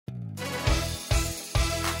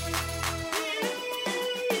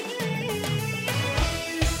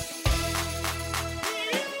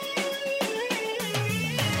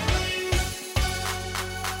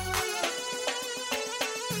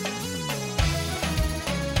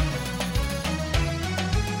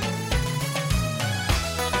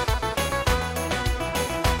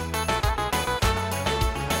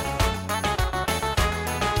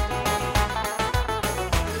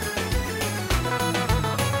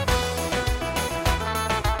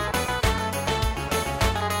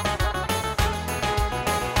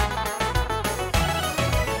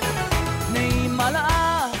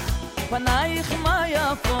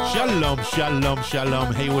Shalom, shalom,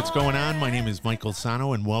 shalom. Hey, what's going on? My name is Michael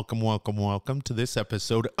Sano, and welcome to this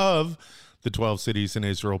episode of the 12 Cities in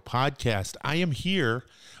Israel podcast. I am here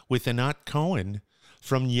with Anat Cohen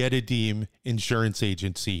from Yedidim Insurance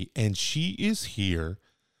Agency, and she is here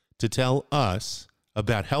to tell us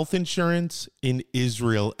about health insurance in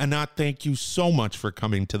Israel. Anat, thank you so much for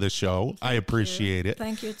coming to the show. I appreciate it.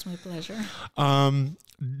 Thank you. It's my pleasure.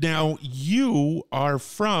 Now, you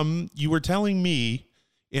were telling me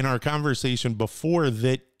in our conversation before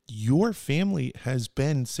that your family has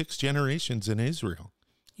been 6 generations in Israel.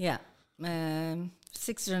 Yeah.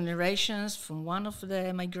 6 generations from one of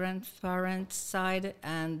my grandparents' side,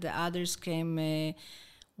 and the others came,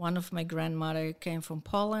 one of my grandmother came from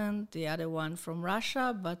Poland, the other one from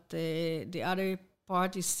Russia, but the other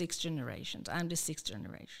part is 6 generations. I'm the 6th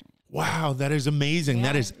generation. Wow, that is amazing. Yeah,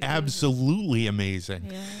 that is absolutely amazing.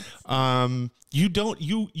 Yeah, You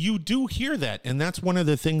do hear that, and that's one of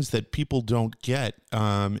the things that people don't get,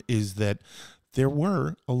 is that there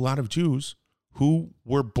were a lot of Jews who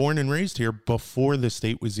were born and raised here before the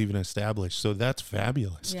state was even established. So that's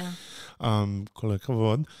fabulous. yeah. Kol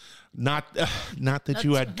hakavod. Not that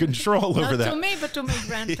you had control over that. Not to me, but to my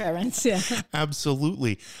grandparents, yeah.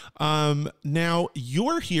 Absolutely. Now,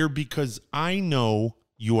 you're here because I know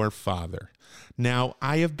your father. Now,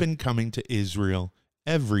 I have been coming to Israel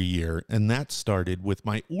every year, and that started with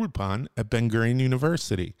my Ulpan at Ben Gurion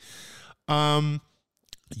University.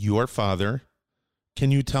 Your father,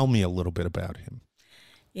 can you tell me a little bit about him?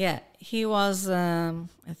 Yeah, he was,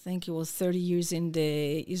 I think he was 30 years in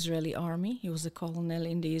the Israeli army. He was a colonel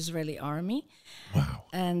in the Israeli army. Wow.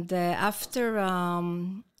 And after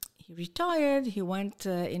he retired, he went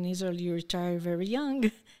in Israel, he retired very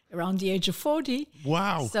young, around the age of 40.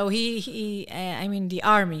 Wow. So the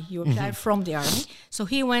army, he retired from the army. So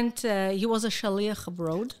he went, he was a shaliach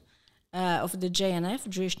abroad of the JNF,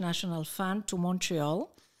 Jewish National Fund, to Montreal.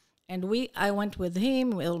 And I went with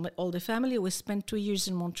him, all the family. We spent 2 years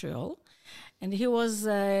in Montreal. And he was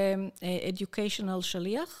an educational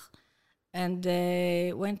shaliach and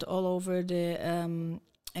went all over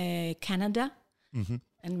Canada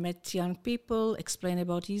and met young people, explained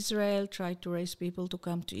about Israel, tried to raise people to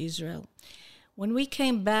come to Israel. When we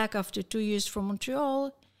came back after 2 years from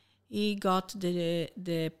Montreal, he got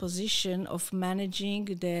the position of managing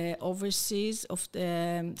the overseas of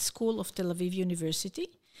the school of Tel Aviv University.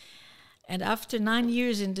 And after 9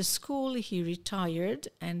 years in the school, he retired,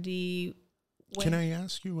 and he went. Can I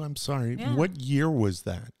ask you, I'm sorry, Yeah. what year was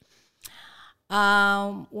that?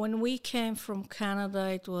 When we came from Canada,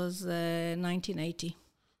 it was 1980.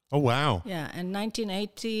 Oh, wow. Yeah, and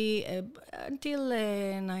 1980 until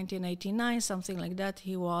 1989, something like that,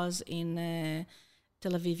 he was in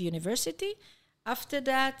Tel Aviv University. After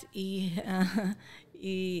that, he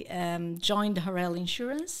joined Harel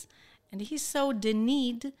Insurance, and he saw the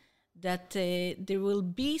need that there will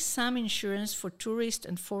be some insurance for tourists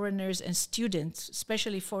and foreigners and students,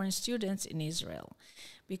 especially foreign students in Israel.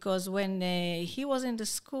 Because when he was in the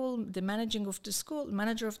school, the manager of the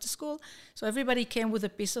school, so everybody came with a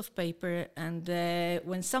piece of paper, and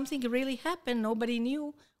when something really happened, nobody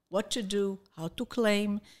knew what to do, how to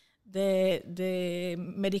claim the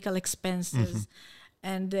medical expenses.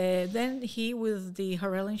 And then he, with the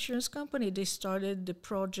Harel Insurance Company, they started the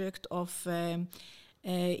project of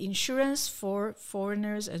insurance for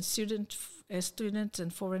foreigners and students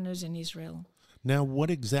and foreigners in Israel. Now, what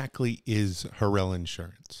exactly is Harel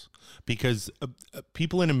Insurance? Because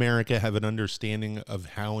people in America have an understanding of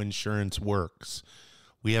how insurance works.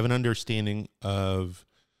 We have an understanding of,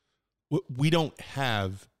 we don't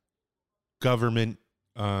have government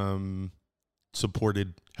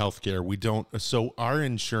supported healthcare. We don't, so our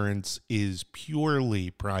insurance is purely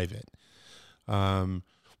private.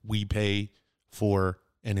 We pay for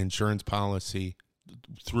an insurance policy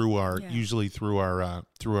usually through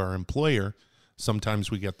our employer. Sometimes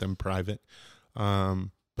we get them private,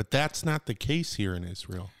 but that's not the case here in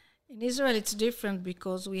Israel. In Israel, it's different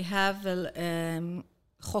because we have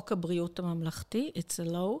Chok HaBriut HaMamlachti. It's a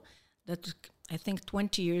law that I think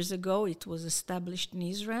 20 years ago it was established in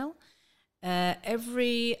Israel.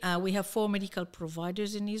 We have 4 medical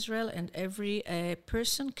providers in Israel, and every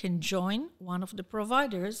person can join one of the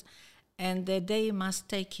providers, and they must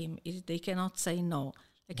take him. They cannot say no.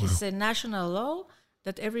 It's a national law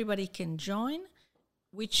that everybody can join,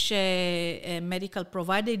 which medical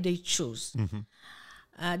provider they choose.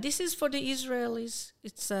 This is for the Israelis.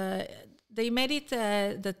 They made it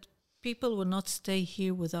that people will not stay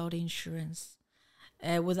here without insurance,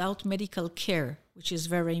 without medical care, which is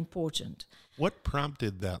very important. What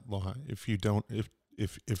prompted that law? If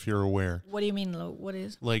you're aware, What do you mean? What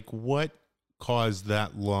is? like what caused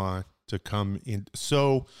that law to come in?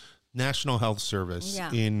 So, National Health Service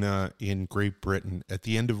in Great Britain at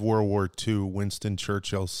the end of World War II, Winston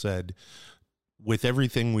Churchill said, "With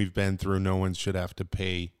everything we've been through, no one should have to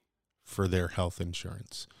pay for their health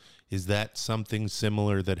insurance." Is that something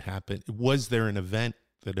similar that happened? Was there an event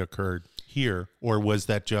that occurred here, or was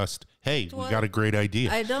that just, hey, we got a great idea?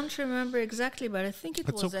 I don't remember exactly, but I think it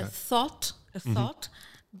was a thought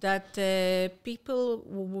that people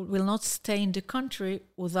will not stay in the country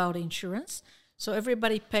without insurance. So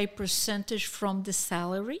everybody pay percentage from the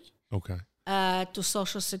salary to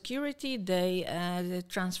Social Security. They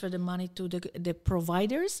transfer the money to the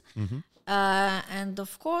providers. And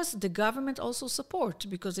of course, the government also support,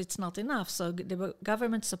 because it's not enough. So the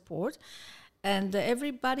government support, and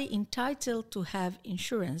everybody entitled to have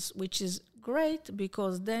insurance, which is great,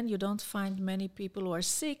 because then you don't find many people who are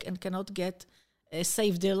sick and cannot get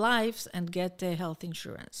save their lives and get health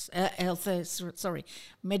insurance,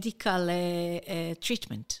 medical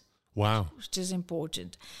treatment. Wow, which is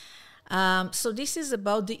important. So this is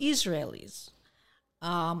about the Israelis.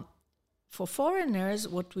 For foreigners,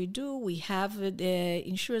 what we do, we have the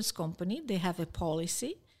insurance company. They have a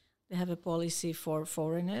policy. They have a policy for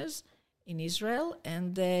foreigners in Israel,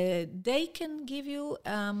 and they can give you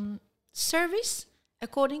service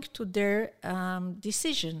according to their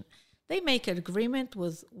decision. They make an agreement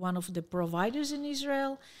with one of the providers in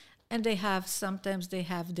Israel, and sometimes they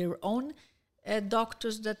have their own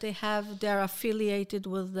doctors that they're affiliated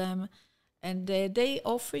with them, and they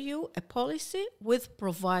offer you a policy with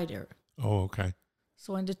provider. Oh, okay.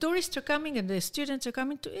 So when the tourists are coming and the students are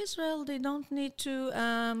coming to Israel, they don't need to,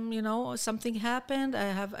 something happened,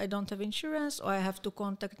 I don't have insurance, or I have to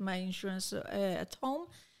contact my insurance at home.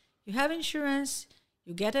 You have insurance,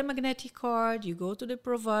 you get a magnetic card, you go to the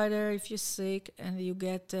provider if you're sick, and you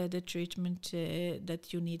get the treatment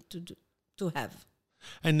that you need to have.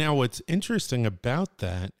 And now what's interesting about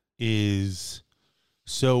that is,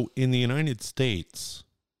 so in the United States,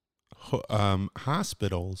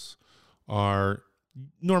 hospitals are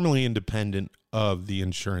normally independent of the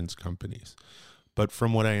insurance companies. But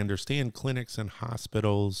from what I understand, clinics and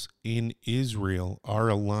hospitals in Israel are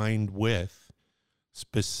aligned with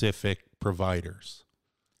specific providers.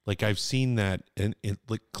 Like I've seen that, and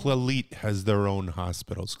like Clalit has their own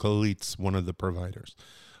hospitals. Clarit's one of the providers.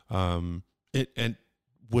 And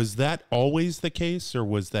was that always the case, or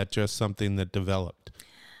was that just something that developed?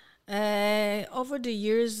 Over the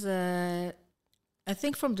years, I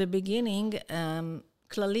think from the beginning,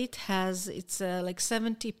 Clalit it's like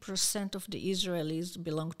 70% of the Israelis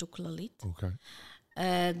belong to Clalit. Okay.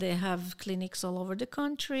 They have clinics all over the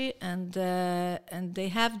country, and they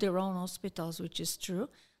have their own hospitals, which is true.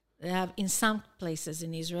 They have in some places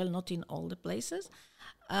in Israel, not in all the places.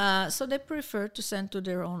 So they prefer to send to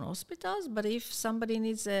their own hospitals. But if somebody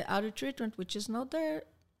needs other treatment, which is not there,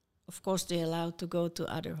 of course, they're allowed to go to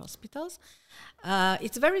other hospitals.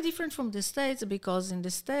 It's very different from the States, because in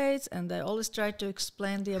the States, and I always try to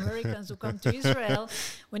explain the Americans who come to Israel,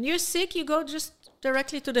 when you're sick, you go just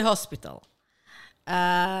directly to the hospital.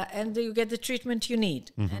 And you get the treatment you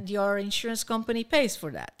need, and your insurance company pays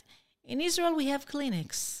for that. In Israel, we have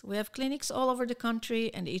clinics. We have clinics all over the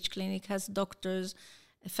country, and each clinic has doctors,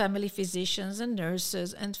 family physicians, and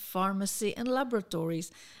nurses, and pharmacy, and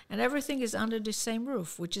laboratories, and everything is under the same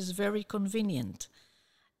roof, which is very convenient.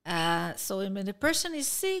 So when the person is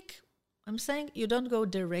sick, I'm saying you don't go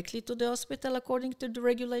directly to the hospital according to the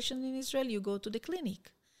regulation in Israel, you go to the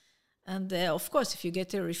clinic. And of course, if you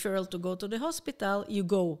get a referral to go to the hospital, you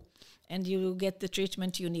go and you get the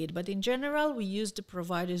treatment you need. But in general, we use the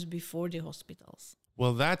providers before the hospitals.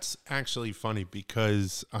 Well, that's actually funny,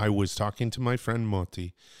 because I was talking to my friend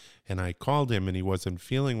Moti, and I called him, and he wasn't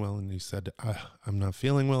feeling well. And he said, I'm not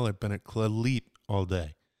feeling well. I've been at Clalit all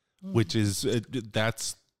day, which is,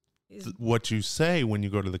 that's what you say when you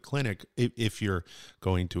go to the clinic, if you're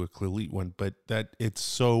going to a Clalit one. But that it's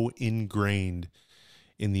so ingrained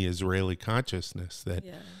in the Israeli consciousness that,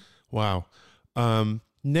 wow.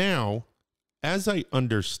 Now, as I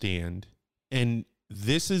understand, and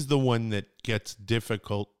this is the one that gets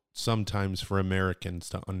difficult sometimes for Americans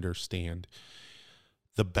to understand,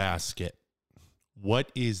 the basket.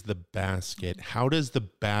 What is the basket? How does the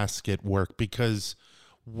basket work? Because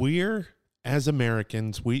we're, as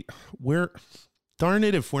Americans, we're darn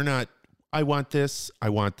it if we're not, I want this, I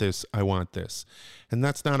want this, I want this. And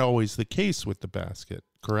that's not always the case with the basket,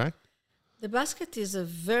 correct? The basket is a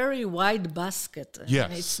very wide basket. Yes.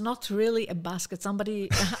 And it's not really a basket. Somebody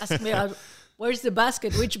asked me, where's the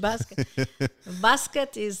basket? Which basket? The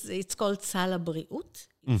basket it's called Sal HaBriut.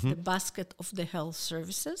 It's the basket of the health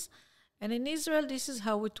services. And in Israel, this is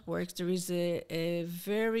how it works. There is a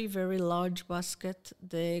very, very large basket.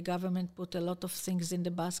 The government put a lot of things in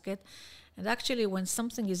the basket. And actually, when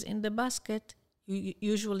something is in the basket, you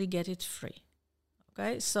usually get it free.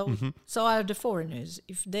 Okay? So so are the foreigners.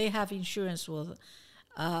 If they have insurance with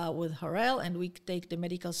Harel and we take the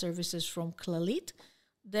medical services from Clalit,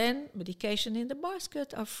 then medication in the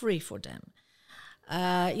basket are free for them.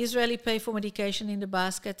 Israeli pay for medication in the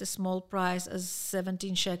basket a small price as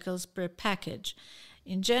 17 shekels per package.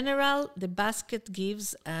 In general, the basket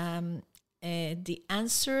gives the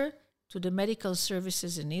answer to the medical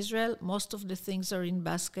services in Israel. Most of the things are in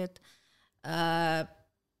basket.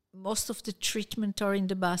 Most of the treatment are in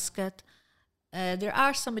the basket. There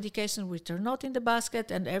are some medications which are not in the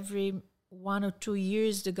basket, and every 1 or 2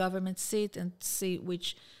 years the government sit and see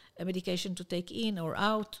which medication to take in or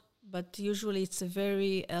out. But usually it's a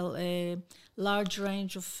very large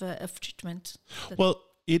range of treatment. Well,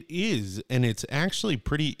 it is, and it's actually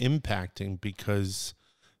pretty impacting because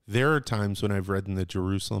there are times when I've read in the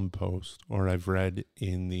Jerusalem Post or I've read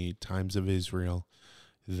in the Times of Israel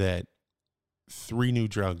that 3 new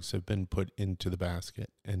drugs have been put into the basket,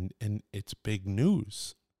 and it's big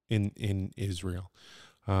news in Israel.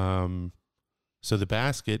 So the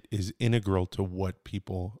basket is integral to what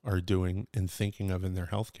people are doing and thinking of in their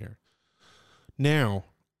healthcare. Now,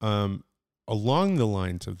 along the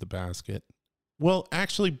lines of the basket, well,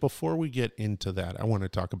 actually, before we get into that, I want to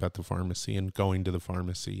talk about the pharmacy and going to the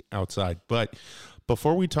pharmacy outside. But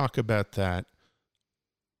before we talk about that,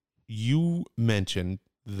 you mentioned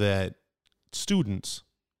that students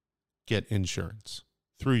get insurance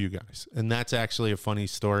through you guys. And that's actually a funny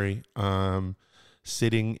story.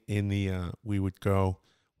 Sitting in the, and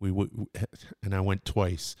I went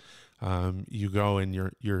twice. You go and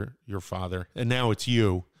your father, and now it's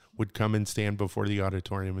you, would come and stand before the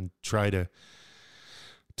auditorium and try to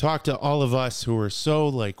talk to all of us who are so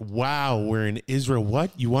like, wow, we're in Israel.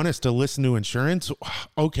 What? You want us to listen to insurance?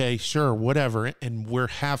 Okay, sure, whatever. And we're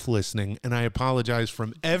half listening. And I apologize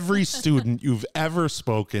from every student you've ever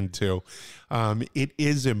spoken to. It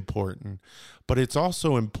is important, but it's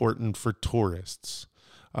also important for tourists.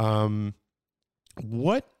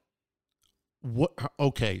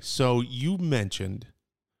 Okay, so you mentioned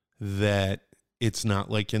that it's not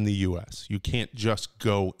like in the U.S. You can't just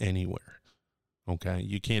go anywhere. Okay,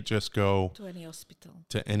 you can't just go to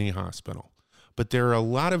any hospital. But there are a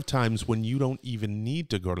lot of times when you don't even need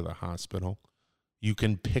to go to the hospital. You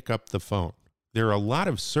can pick up the phone. There are a lot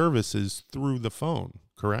of services through the phone,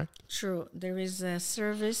 correct? Sure. There is a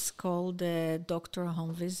service called Doctor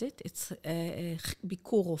Home Visit. It's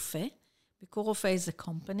Bikur Rofe. Bikur Rofe is a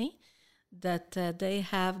company that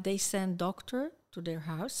they send doctor to their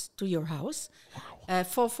house, to your house, wow.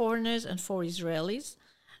 For foreigners and for Israelis.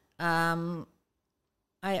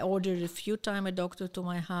 I ordered a few times a doctor to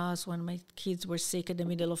my house when my kids were sick in the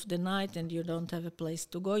middle of the night and you don't have a place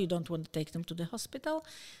to go. You don't want to take them to the hospital.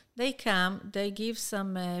 They come, they give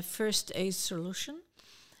some first aid solution.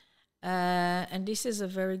 And this is a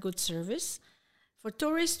very good service. For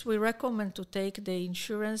tourists, we recommend to take the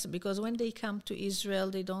insurance because when they come to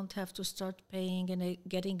Israel, they don't have to start paying and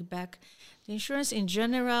getting back. The insurance in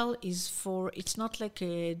general it's not like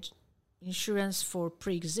a insurance for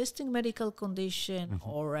pre-existing medical condition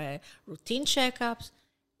or routine checkups.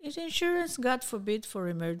 It's insurance, God forbid, for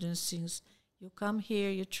emergencies. You come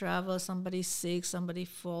here, you travel, somebody's sick, somebody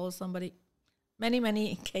falls,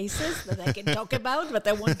 many cases that I can talk about, but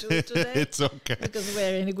I won't do it today. It's okay. Because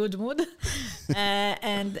we're in a good mood.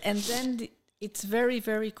 And then it's very,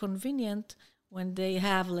 very convenient when they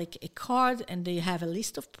have like a card and they have a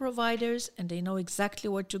list of providers and they know exactly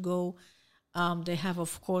where to go. They have,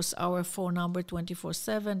 of course, our phone number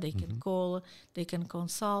 24/7. They can call, they can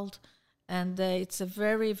consult, and it's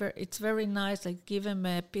very nice. Like give them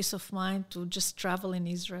a peace of mind to just travel in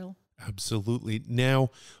Israel. Absolutely. Now,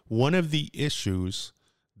 one of the issues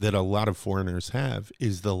that a lot of foreigners have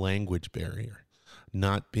is the language barrier,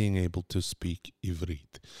 not being able to speak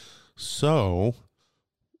Ivrit. So,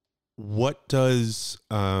 what does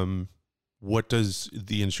the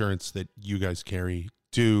insurance that you guys carry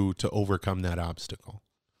do to overcome that obstacle?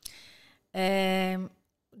 The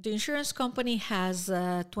insurance company has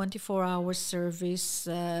a 24-hour service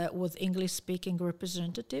with English-speaking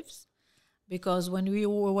representatives because when we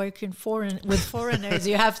were working with foreigners,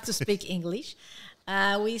 you have to speak English.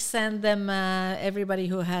 We send them, everybody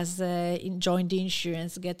who has joined the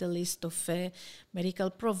insurance, get a list of medical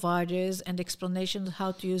providers and explanations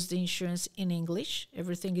how to use the insurance in English.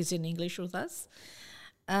 Everything is in English with us.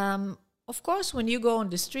 Of course, when you go on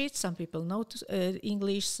the street, some people know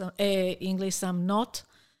English, some not.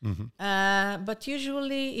 But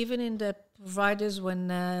usually, even in the providers, when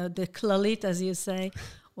the Klalit, as you say,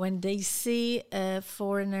 when they see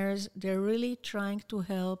foreigners, they're really trying to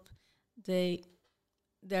help. They're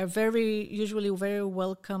usually very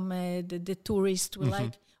welcome. The tourists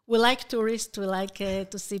we like tourists. We like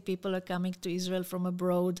to see people are coming to Israel from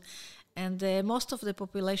abroad, and most of the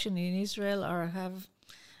population in Israel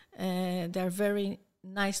they're very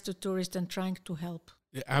nice to tourists and trying to help.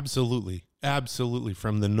 Absolutely. Absolutely.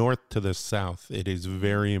 From the north to the south, it is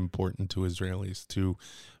very important to Israelis to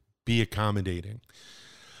be accommodating.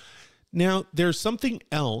 Now, there's something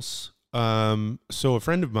else. So a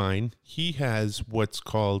friend of mine, he has what's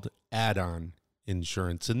called add-on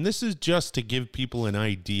insurance. And this is just to give people an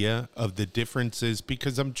idea of the differences,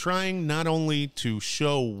 because I'm trying not only to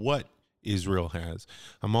show what Israel has,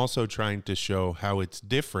 I'm also trying to show how it's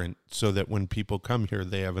different so that when people come here,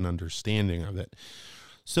 they have an understanding of it.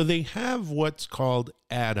 So they have what's called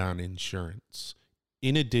add-on insurance,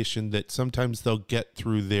 in addition that sometimes they'll get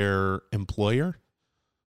through their employer.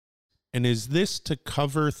 And is this to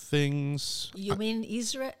cover things? You mean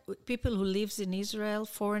Israel? People who lives in Israel,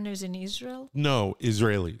 foreigners in Israel? No,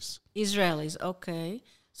 Israelis. Israelis, okay.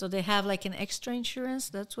 So they have like an extra insurance?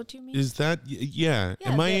 That's what you mean? Is that, yeah.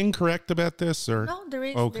 Am I incorrect about this? Or? No, there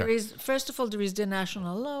is. Okay. There is. First of all, there is the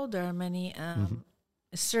national law. There are many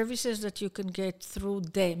services that you can get through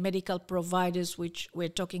the medical providers, which we're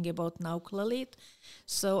talking about now, Klalit.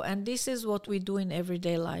 So, and this is what we do in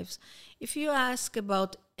everyday lives. If you ask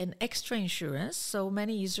about an extra insurance, so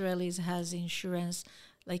many Israelis has insurance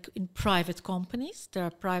like in private companies. There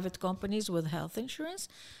are private companies with health insurance.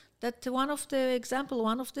 That one of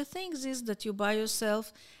the things is that you buy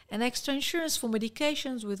yourself an extra insurance for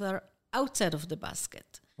medications which are outside of the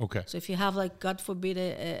basket. Okay. So if you have, like, God forbid,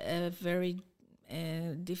 a very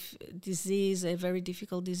disease, a very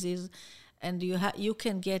difficult disease, and you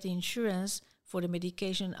can get insurance for the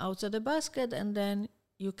medication outside the basket, and then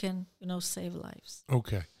you can, save lives.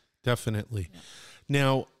 Okay, definitely. Yeah.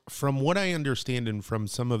 Now, from what I understand and from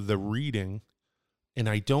some of the reading, and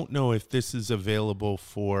I don't know if this is available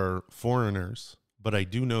for foreigners, but I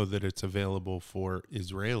do know that it's available for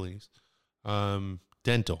Israelis,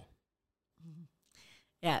 dental.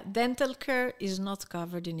 Yeah, dental care is not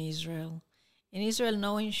covered in Israel. In Israel,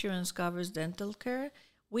 no insurance covers dental care.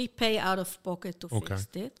 We pay out of pocket to fix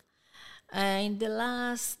it. In the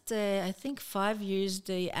last, I think 5 years,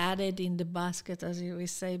 they added in the basket, as we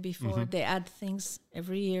say before, they add things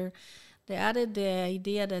every year. They added the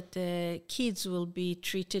idea that kids will be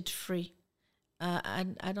treated free.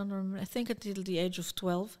 I don't remember, I think until the age of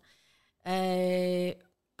 12.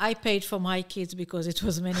 I paid for my kids because it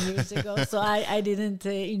was many years ago, so I didn't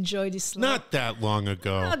enjoy this. Not that long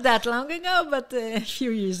ago. Not that long ago, but a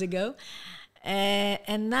few years ago.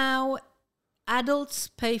 And now adults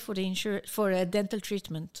pay for the for a dental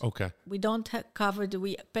treatment. Okay. We don't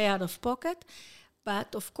we pay out of pocket.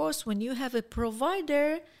 But of course, when you have a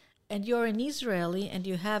provider and you're an Israeli and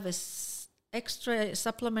you have a extra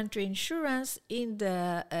supplementary insurance in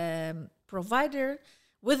the provider,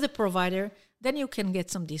 with the provider, then you can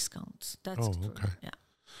get some discounts. That's true. Okay.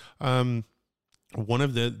 Yeah.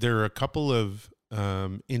 There are a couple of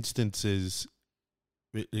instances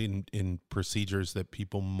in procedures that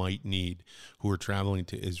people might need who are traveling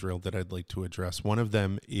to Israel that I'd like to address. One of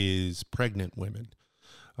them is pregnant women.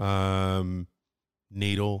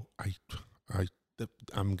 Natal,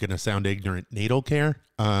 I'm going to sound ignorant, natal care.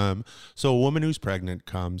 So a woman who's pregnant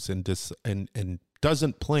comes and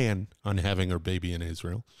doesn't plan on having her baby in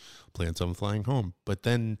Israel, plans on flying home. But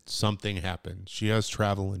then something happens. She has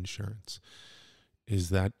travel insurance. Is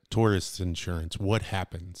that tourist insurance? What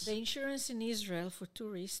happens? The insurance in Israel for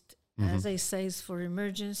tourists, as I say, is for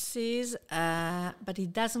emergencies, but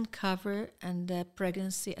it doesn't cover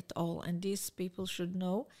pregnancy at all. And these people should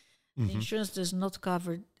know. The insurance does not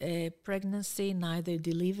cover pregnancy, neither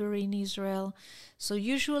delivery in Israel. So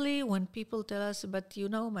usually when people tell us, but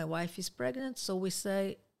my wife is pregnant, so we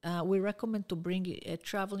say, we recommend to bring a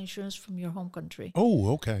travel insurance from your home country.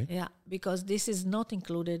 Oh, okay. Yeah, because this is not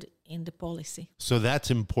included in the policy. So that's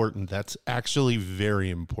important. That's actually very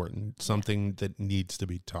important, something that needs to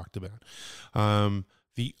be talked about.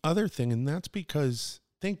 The other thing, and that's because,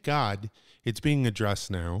 thank God, it's being addressed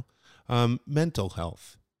now, mental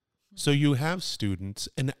health. So you have students,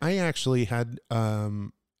 and I actually had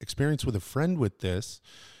experience with a friend with this.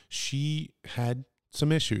 She had some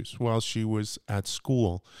issues while she was at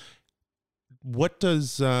school. What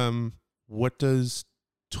does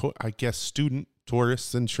student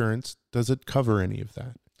tourist insurance, does it cover any of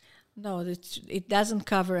that? No, it doesn't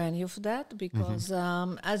cover any of that because,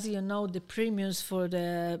 as you know, the premiums for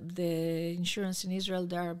the insurance in Israel,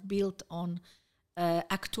 they are built on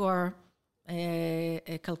actual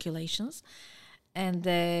calculations, and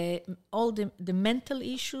all the mental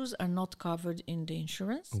issues are not covered in the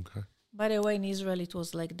insurance. Okay. By the way, in Israel, it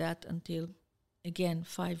was like that until, again,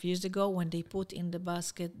 5 years ago when they put in the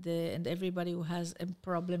basket and everybody who has a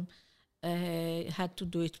problem had to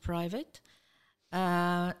do it private.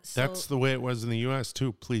 That's the way it was in the U.S.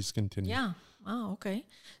 too. Please continue. Yeah. Oh, okay.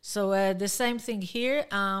 So the same thing here.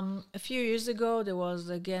 A few years ago, there was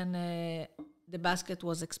again the basket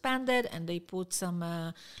was expanded, and they put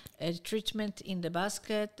some treatment in the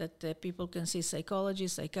basket that people can see psychology,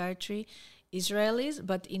 psychiatry, Israelis.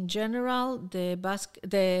 But in general, the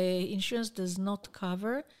insurance does not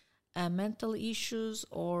cover mental issues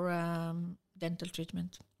or dental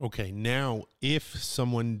treatment. Okay. Now, if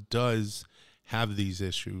someone does have these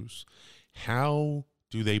issues, how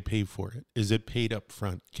do they pay for it? Is it paid up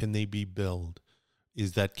front? Can they be billed?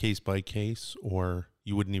 Is that case by case, or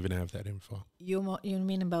you wouldn't even have that info? You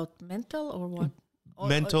mean about mental or what?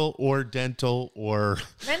 Mental or dental or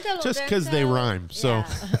mental just because they rhyme. So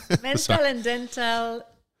yeah. Mental and dental,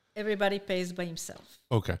 everybody pays by himself.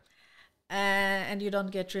 Okay. And you don't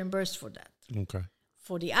get reimbursed for that. Okay.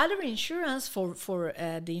 For the other insurance, for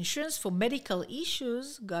the insurance for medical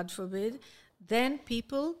issues, God forbid, then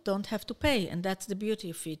people don't have to pay, and that's the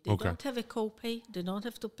beauty of it. They don't have a copay. They don't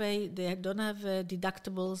have to pay. They don't have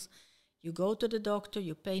deductibles. You go to the doctor,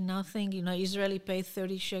 you pay nothing. You know, Israeli pay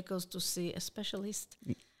 30 shekels to see a specialist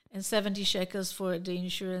and 70 shekels for the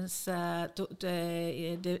insurance,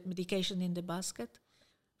 the medication in the basket.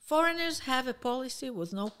 Foreigners have a policy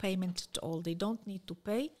with no payment at all. They don't need to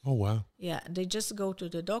pay. Oh, wow. Yeah, they just go to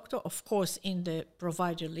the doctor, of course, in the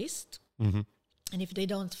provider list. Mm-hmm. And if they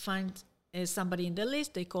don't find somebody in the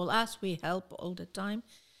list, they call us. We help all the time.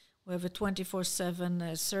 We have a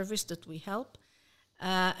 24/7 service that we help.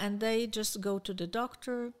 And they just go to the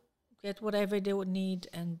doctor, get whatever they would need,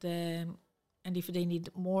 and if they need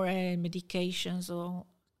more medications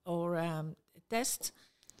or tests,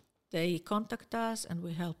 they contact us and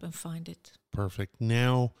we help them find it. Perfect.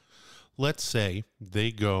 Now, let's say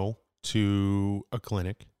they go to a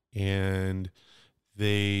clinic and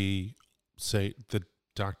they say, the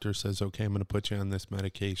doctor says, okay, I'm going to put you on this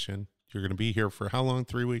medication. You're going to be here for how long?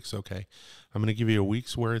 3 weeks? Okay. I'm going to give you a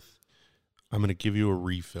week's worth. I'm going to give you a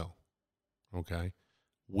refill. Okay.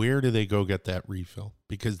 Where do they go get that refill?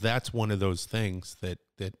 Because that's one of those things that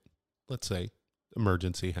let's say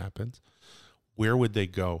emergency happens. Where would they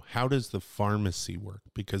go? How does the pharmacy work?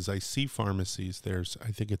 Because I see pharmacies,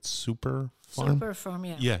 I think it's Super Farm. Super Farm,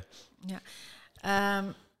 yeah. Yeah.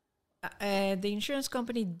 Yeah. The insurance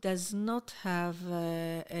company does not have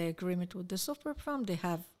an agreement with the Super Farm. They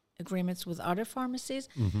have agreements with other pharmacies.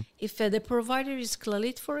 Mm-hmm. If the provider is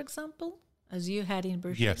Clalit, for example, as you had in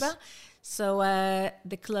Beersheba, yes. So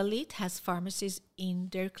the Clalit has pharmacies in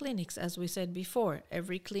their clinics, as we said before.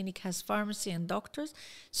 Every clinic has pharmacy and doctors.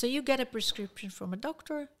 So you get a prescription from a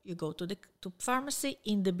doctor, you go to pharmacy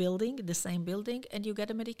in the building, the same building, and you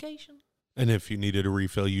get a medication. And if you needed a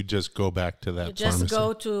refill, you just go back to that pharmacy. You just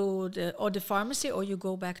go to the pharmacy, or you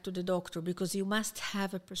go back to the doctor, because you must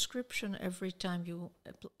have a prescription every time you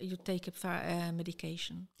take a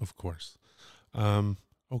medication. Of course.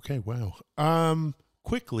 Okay, wow.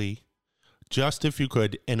 Quickly, just if you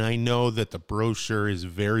could, and I know that the brochure is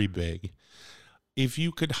very big, if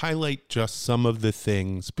you could highlight just some of the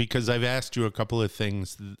things, because I've asked you a couple of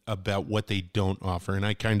things about what they don't offer, and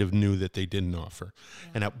I kind of knew that they didn't offer.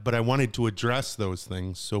 Yeah. But I wanted to address those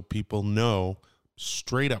things so people know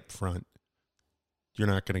straight up front, you're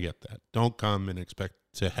not going to get that. Don't come and expect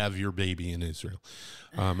to have your baby in Israel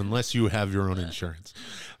unless you have your own insurance.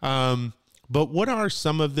 But what are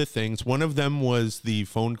some of the things? One of them was the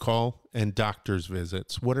phone call and doctor's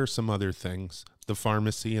visits. What are some other things? The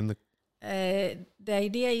pharmacy and the... The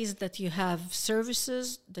idea is that you have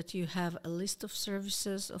services, that you have a list of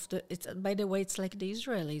services by the way, it's like the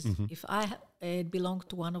Israelis. Mm-hmm. If I belong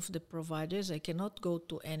to one of the providers, I cannot go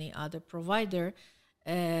to any other provider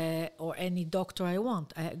or any doctor I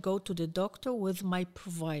want. I go to the doctor with my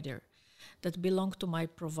provider that belong to my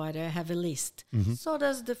provider. I have a list. Mm-hmm. So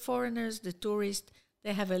does the foreigners, the tourists.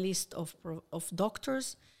 They have a list of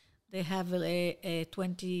doctors. They have a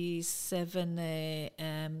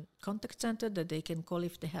 27 contact center that they can call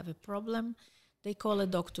if they have a problem. They call a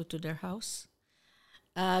doctor to their house.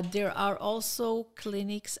 There are also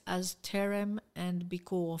clinics as Terem and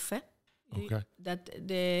Bikur Rofe. Okay.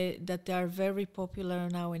 That are very popular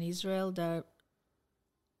now in Israel. They're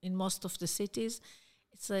in most of the cities.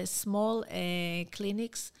 It's a small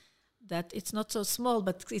clinics that it's not so small,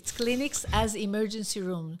 but it's clinics as emergency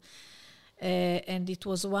room. And it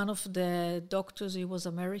was one of the doctors, he was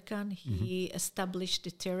American, he established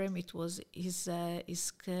the term. It was his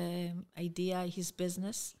idea, his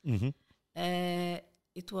business.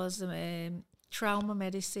 It was trauma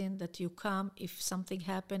medicine that you come if something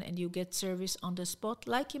happened and you get service on the spot,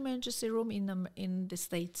 like emergency room in the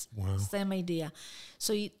States. Wow. Same idea.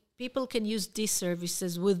 So people can use these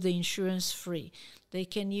services with the insurance free. They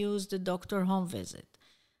can use the doctor home visit.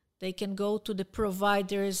 They can go to the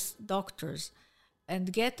providers, doctors, and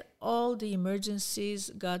get all the emergencies.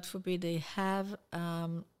 God forbid they have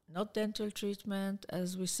not dental treatment, as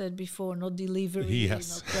we said before, no delivery, no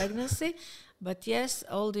pregnancy, but yes,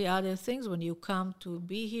 all the other things when you come to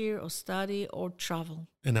be here or study or travel.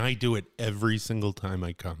 And I do it every single time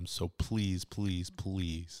I come. So please, please,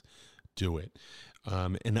 please do it.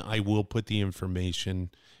 And I will put the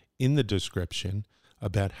information in the description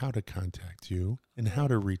about how to contact you and how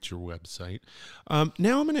to reach your website.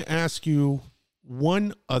 Now I'm going to ask you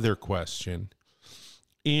one other question.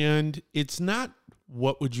 And it's not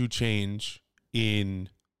what would you change in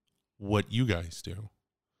what you guys do,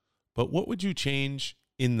 but what would you change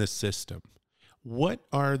in the system? What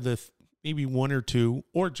are the maybe one or two,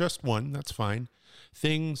 or just one, that's fine,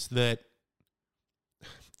 things that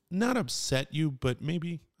not upset you, but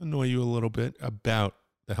maybe annoy you a little bit about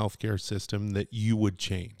the healthcare system that you would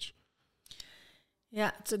change?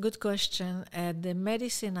 Yeah, it's a good question. The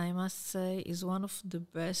medicine, I must say, is one of the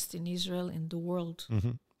best in Israel, in the world.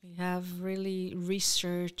 We have really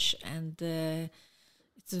research, and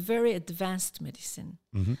it's a very advanced medicine.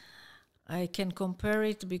 I can compare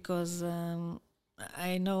it because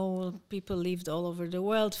I know people lived all over the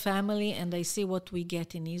world, family, and I see what we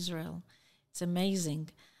get in Israel. It's amazing.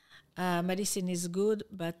 Medicine is good,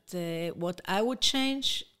 but what I would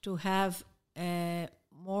change to have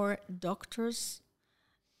more doctors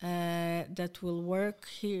that will work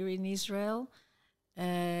here in Israel,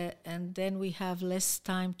 and then we have less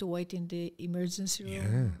time to wait in the emergency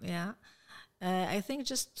room. I think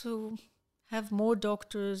just to have more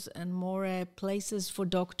doctors and more places for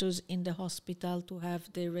doctors in the hospital to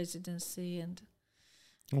have their residency and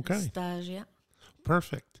stage. Yeah.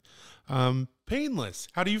 Perfect. Painless.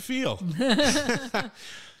 How do you feel?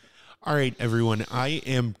 All right, everyone. I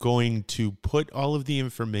am going to put all of the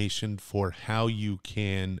information for how you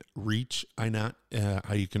can reach Einat,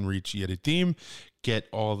 how you can reach Yeredim, get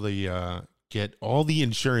all the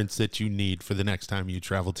insurance that you need for the next time you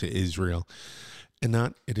travel to Israel.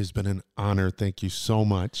 Einat, it has been an honor. Thank you so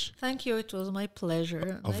much. Thank you. It was my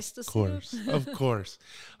pleasure. Nice to see you. Of course.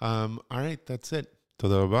 All right, that's it.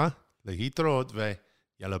 תודה רבה. להתראות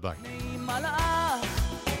ויאללה ביי.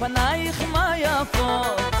 פנייך מה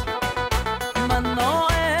יפות,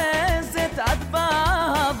 מנועזת עד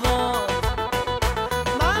באבות,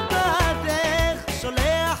 מבטך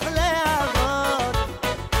שולח להבות,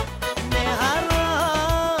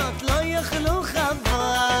 נהרות לא יאכלו חוות,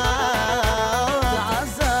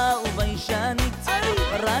 עזה וביישנית,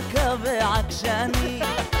 רכה ועקשנית,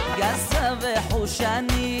 גסה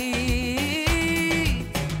וחושנית,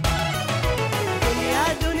 דוניה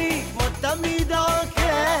דוני כמו תמיד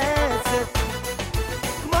עוקצת,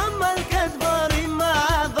 כמו מלכת דבורים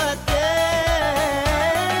אהבתך,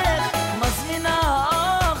 מזמינה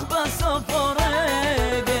אך בסוף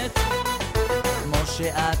הורגת, כמו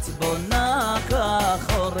שאת בונה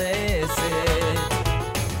כך הורסת.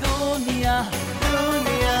 דוניה,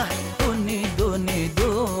 דוניה, דוני, דוני,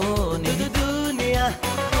 דוני, דוניה,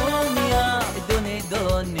 דוניה, דוני,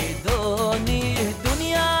 דוני, דוני,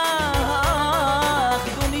 דוניה, אך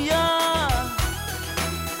דוניה,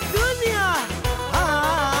 דוניה,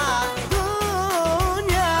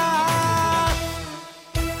 דוניה.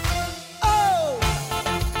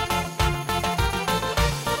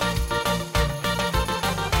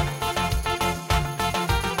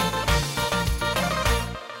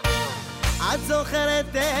 את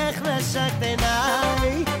זוכרת איך נשקת עיניי